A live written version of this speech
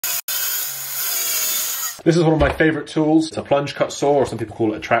This is one of my favourite tools. It's a plunge cut saw, or some people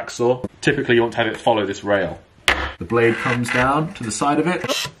call it a track saw. Typically you want to have it follow this rail. The blade comes down to the side of it,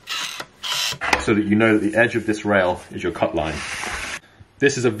 so that you know that the edge of this rail is your cut line.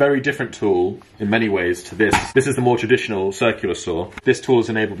 This is a very different tool in many ways to this. This is the more traditional circular saw. This tool has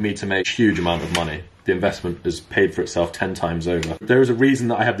enabled me to make a huge amount of money. The investment has paid for itself 10 times over. There is a reason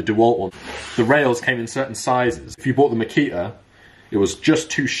that I have the DeWalt one. The rails came in certain sizes. If you bought the Makita, it was just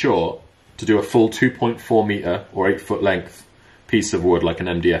too short to do a full 2.4 meter or 8 foot length piece of wood like an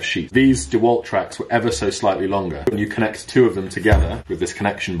MDF sheet. These DeWalt tracks were ever so slightly longer. When you connect two of them together with this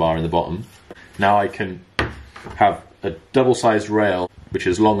connection bar in the bottom, now I can have a double-sized rail which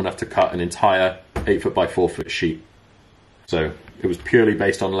is long enough to cut an entire 8 foot by 4 foot sheet. So it was purely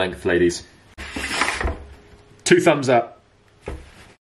based on length, ladies. 2 thumbs up.